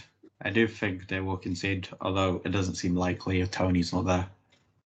United. I do think they will concede, although it doesn't seem likely if Tony's not there.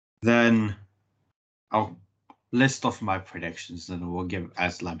 Then I'll list off my predictions, and we'll give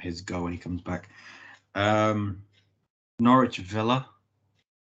Aslam his go when he comes back. Norwich Villa.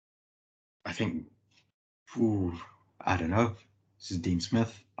 I think. I don't know. This is Dean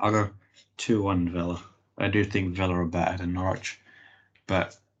Smith. I'll go 2-1 Villa. I do think Villa are better than Norwich,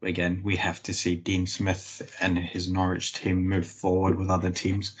 but again, we have to see Dean Smith and his Norwich team move forward with other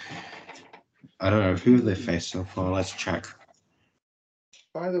teams. I don't know who they faced so far. Let's check.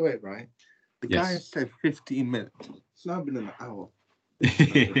 By the way, right? The guy said 15 minutes. It's now been an hour.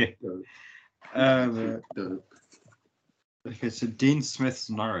 Okay, so Dean Smith's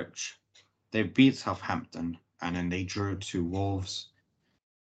Norwich, they beat Southampton, and then they drew to Wolves,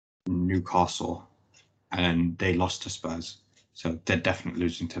 Newcastle, and then they lost to Spurs. So they're definitely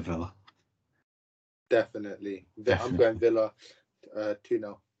losing to Villa. Definitely. I'm going Villa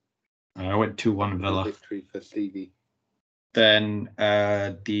 2-0. I went 2-1 Villa. Victory for Stevie. Then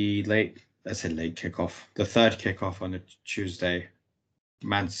the late kickoff, the third kickoff on a Tuesday,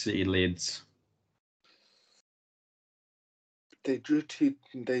 Man City Leeds. They drew two.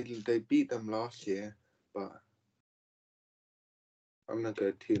 They beat them last year, but I'm gonna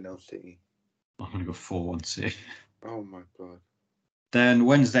go 2-0 City. I'm gonna go 4-1 City. Oh my god. Then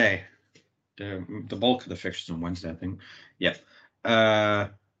Wednesday, the bulk of the fixtures on Wednesday, I think. Yep.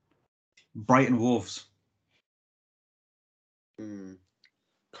 Brighton Wolves.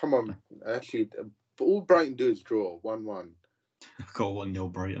 Come on, actually, all Brighton do is draw 1-1. Go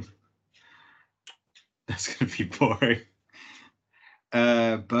 1-0 Brighton. That's gonna be boring.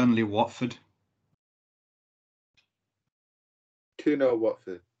 Burnley Watford. 2-0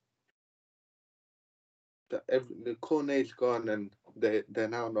 Watford. The Cornet's gone and they're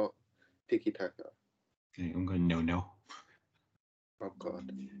now not tiki-taka. Okay, I'm going 0-0. Oh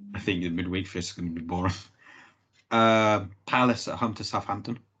god. I think the midweek fixture is going to be boring. Palace at home to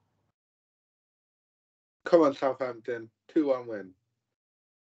Southampton. Come on, Southampton. 2-1 win.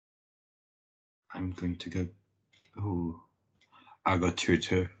 I'm going to go. I'll go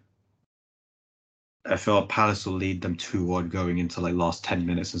 2-2. I feel like Palace will lead them 2-1 going into like last 10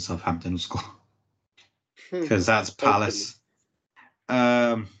 minutes and Southampton will score. Because that's Palace.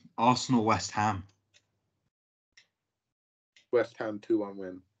 Arsenal, West Ham. West Ham 2-1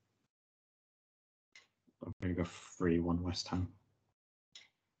 win. I'm going to go 3-1 West Ham.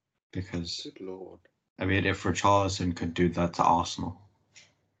 Because, good Lord. I mean, if Richarlison could do that to Arsenal,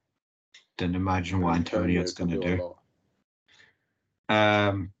 then imagine what Antonio's going to do.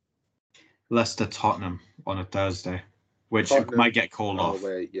 Leicester, Tottenham on a Thursday, which Tottenham might get called off. Oh,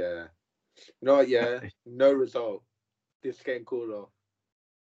 wait, yeah. No, no result. This game called off.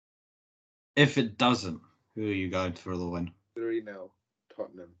 If it doesn't, who are you going for the win? 3-0,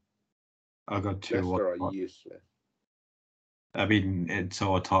 Tottenham. I'll go 2-1. Leicester are useless. I mean, it's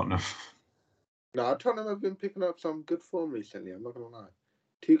all Tottenham. No, Tottenham have been picking up some good form recently, I'm not going to lie.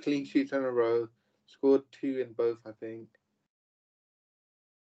 2 clean sheets in a row. Scored 2 in both, I think.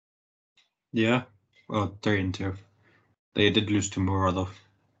 Yeah. Well, 3-2. They did lose to Moura, though.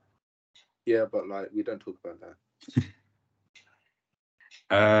 Yeah, but like we don't talk about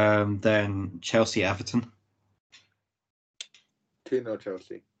that. Then Chelsea, Everton. 2-0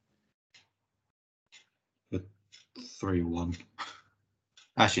 Chelsea. 3-1.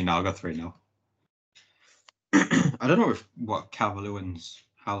 Actually, no, I'll go 3-0. I don't know what Calvert-Lewin's,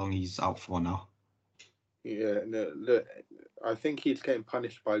 how long he's out for now. Yeah, no, look, I think he's getting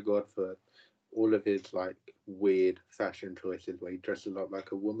punished by God for all of his like weird fashion choices where he dresses up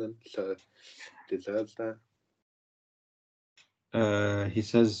like a woman, so deserves that. He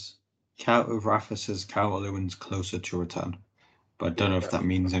says Rafa says Calvert-Lewin's closer to return, but I don't know if that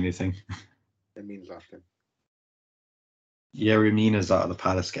means anything. It means nothing. Yerry Mina's out of the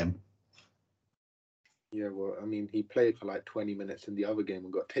Palace game. Yeah, well, I mean, he played for like 20 minutes in the other game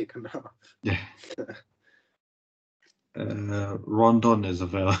and got taken out. Yeah. Rondon is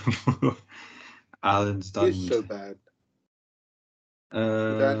available. Allen's done. He's so bad.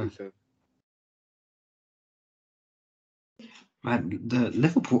 Exactly so. Man, the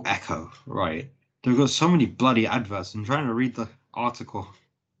Liverpool Echo, right? They've got so many bloody adverts. I'm trying to read the article.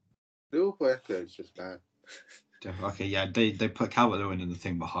 Liverpool Echo is just bad. Okay, yeah, they put Calvert-Lewin in the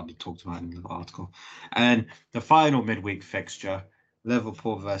thing, but hardly talked about it in the article. And the final midweek fixture,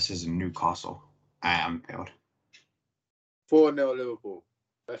 Liverpool versus Newcastle at Anfield. 4-0 Liverpool.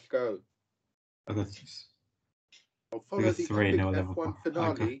 Let's go. I'll follow the epic F1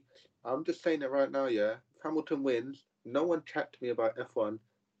 finale. Okay. I'm just saying it right now, yeah. If Hamilton wins, no one chat to me about F1.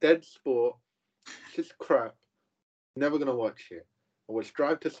 Dead sport. It's just crap. Never going to watch it. I watch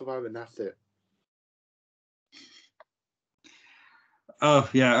Drive to Survive and that's it. Oh,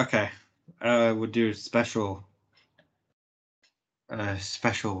 yeah, okay. We'll do special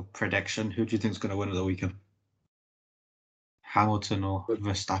prediction. Who do you think is going to win at the weekend? Hamilton or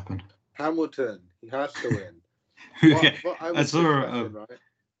Verstappen? Hamilton. He has to win. what I was discussing, right?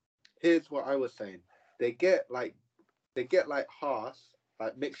 Here's what I was saying. They get like Haas,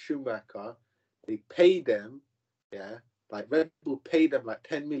 like Mick Schumacher. They pay them, yeah. Like Red Bull paid them like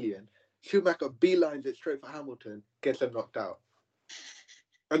 10 million. Schumacher beelines it straight for Hamilton, gets them knocked out.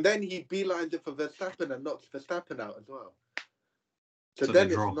 And then he beelines it for Verstappen and knocks Verstappen out as well. So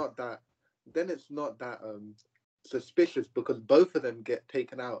then it's not that suspicious because both of them get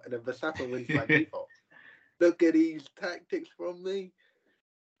taken out and then Verstappen wins by default. Look at these tactics from me.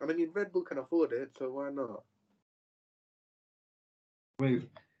 I mean, Red Bull can afford it, so why not? Wait,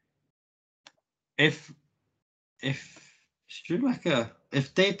 if Schumacher,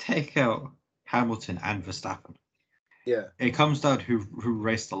 if they take out Hamilton and Verstappen, yeah, it comes down to who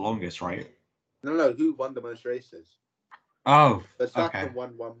raced the longest, right? No, who won the most races? Oh, Verstappen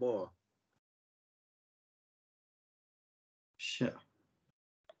won one more. Shit.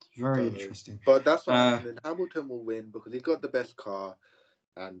 Very interesting. But that's what happening. Hamilton will win because he got the best car,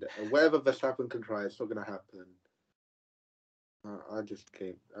 and whatever Verstappen can try, it's not going to happen. I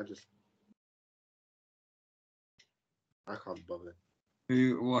can't bother.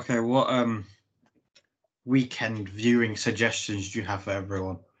 Okay, what weekend viewing suggestions do you have for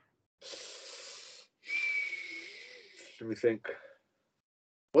everyone? Let me think.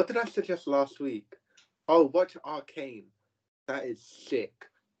 What did I suggest last week? Oh, watch Arcane. That is sick.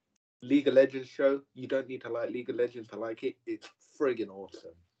 League of Legends show. You don't need to like League of Legends to like it. It's friggin'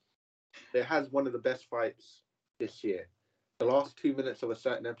 awesome. It has one of the best fights this year. The last 2 minutes of a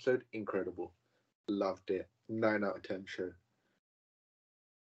certain episode, incredible. Loved it. 9 out of 10 show.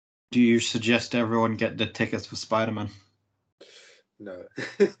 Do you suggest everyone get the tickets for Spider-Man? No.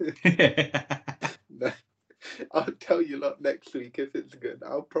 No. I'll tell you lot next week if it's good.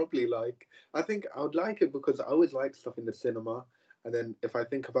 I think I would like it because I always like stuff in the cinema. And then if I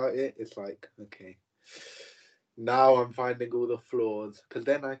think about it, it's like, okay, now I'm finding all the flaws, because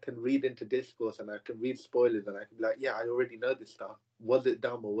then I can read into discourse and I can read spoilers and I can be like, yeah, I already know this stuff. Was it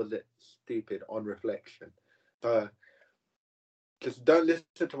dumb or was it stupid on reflection? So just don't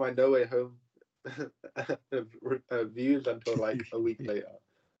listen to my No Way Home views until like a week later.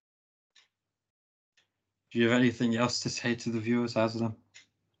 Do you have anything else to say to the viewers, Aslam?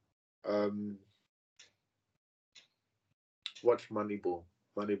 Watch Moneyball.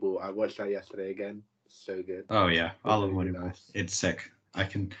 I watched that yesterday again. So good. Oh yeah, I love really Moneyball. nice. It's sick. I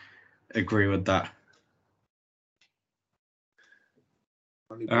can agree with that.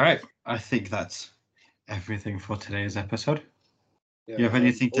 Moneyball. All right, I think that's everything for today's episode. Yeah, you have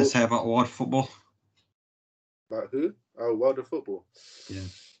anything to say about world football? About who? Oh, world of football. Yeah.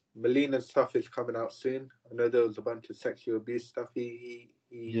 Molina's stuff is coming out soon. I know there was a bunch of sexual abuse stuff he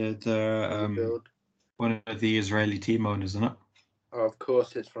revealed. One of the Israeli team owners, isn't it? Oh, of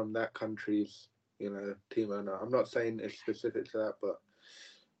course, it's from that country's, team owner. I'm not saying it's specific to that, but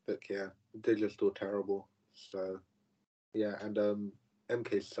yeah, they're just all terrible. So, yeah, and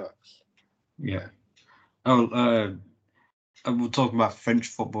MK sucks. Yeah. Oh, we were talking about French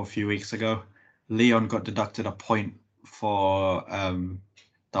football a few weeks ago. Lyon got deducted a point for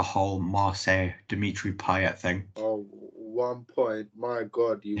the whole Marseille Dimitri Payet thing. Oh, 1 point. My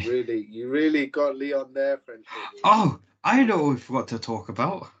God, you really got Lyon there, French football. Oh, I know what we forgot to talk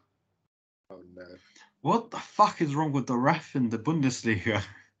about. Oh no. What the fuck is wrong with the ref in the Bundesliga?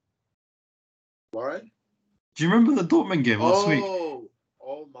 Why? Do you remember the Dortmund game last week?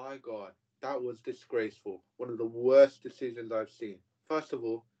 Oh my God. That was disgraceful. One of the worst decisions I've seen. First of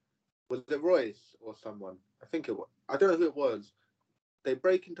all, was it Royce or someone? I think it was. I don't know who it was. They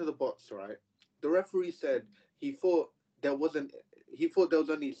break into the box, right? The referee said he thought there was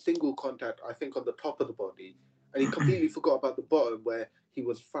only single contact, I think, on the top of the body. And he completely forgot about the bottom where he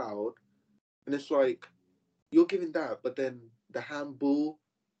was fouled. And it's like, you're giving that, but then the handball,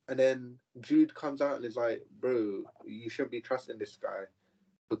 and then Jude comes out and is like, bro, you shouldn't be trusting this guy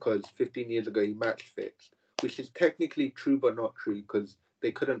because 15 years ago he match fixed, which is technically true but not true because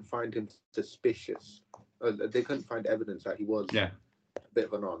they couldn't find him suspicious. They couldn't find evidence that he was a bit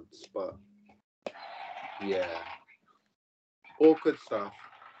of a nonce, but yeah. Awkward stuff.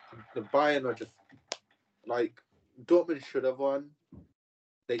 The Bayern are just like, Dortmund should have won.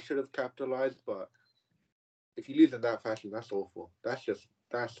 They should have capitalized, but if you lose in that fashion, that's awful. That's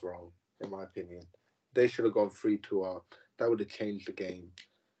wrong, in my opinion. They should have gone 3-2 up. That would have changed the game.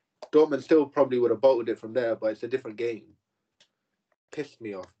 Dortmund still probably would have bolted it from there, but it's a different game. Pissed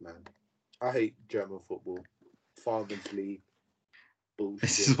me off, man. I hate German football. Farmers League. Bullshit.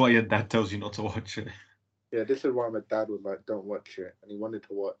 This is why your dad tells you not to watch it. Yeah, this is why my dad was like, don't watch it. And he wanted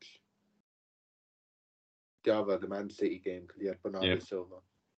to watch the Man City game because he had Bernardo Silva.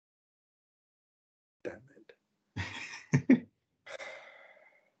 Damn it.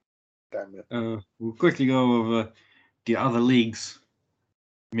 Damn it. We'll quickly go over the other leagues.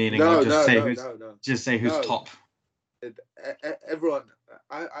 Meaning, just say who's top. Everyone.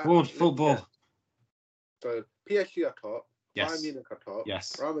 World football. So PSG are top. Yes. Bayern Munich are top.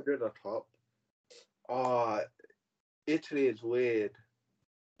 Yes. Real Madrid are top. Italy is weird.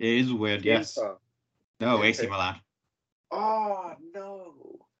 It is weird, yes. No, AC Milan. Oh,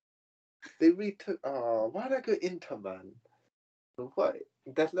 no. They retook. Why did I go Inter, man? What?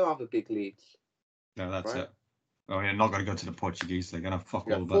 There's no other big leagues. No, that's it. Oh, you're not going to go to the Portuguese league. I'm going to fuck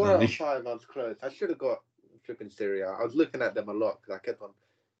all about 4 that out league. of 5, I was close. I should have got flipping Serie A. I was looking at them a lot because I kept on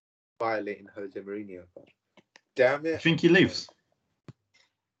violating Jose Mourinho. But damn it. I think he leaves.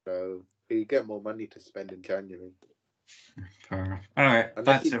 So you get more money to spend in January. Fair enough. All right,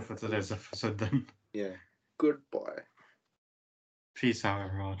 that's it for today's episode then. Yeah. Goodbye. Peace out,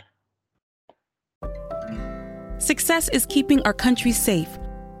 everyone. Success is keeping our country safe.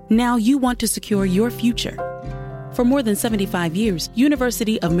 Now you want to secure your future. For more than 75 years,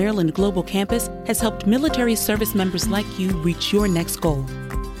 University of Maryland Global Campus has helped military service members like you reach your next goal.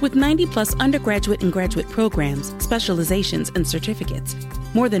 With 90-plus undergraduate and graduate programs, specializations, and certificates,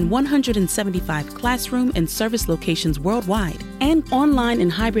 more than 175 classroom and service locations worldwide, and online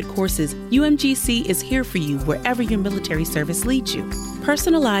and hybrid courses, UMGC is here for you wherever your military service leads you.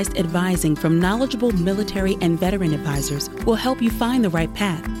 Personalized advising from knowledgeable military and veteran advisors will help you find the right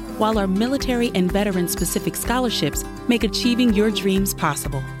path, while our military and veteran-specific scholarships make achieving your dreams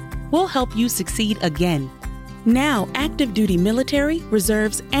possible. We'll help you succeed again. Now, active duty military,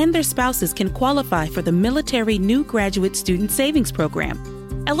 reserves, and their spouses can qualify for the Military New Graduate Student Savings Program.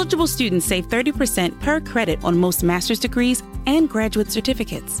 Eligible students save 30% per credit on most master's degrees and graduate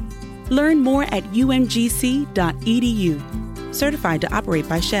certificates. Learn more at umgc.edu. Certified to operate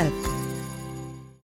by SCHEV.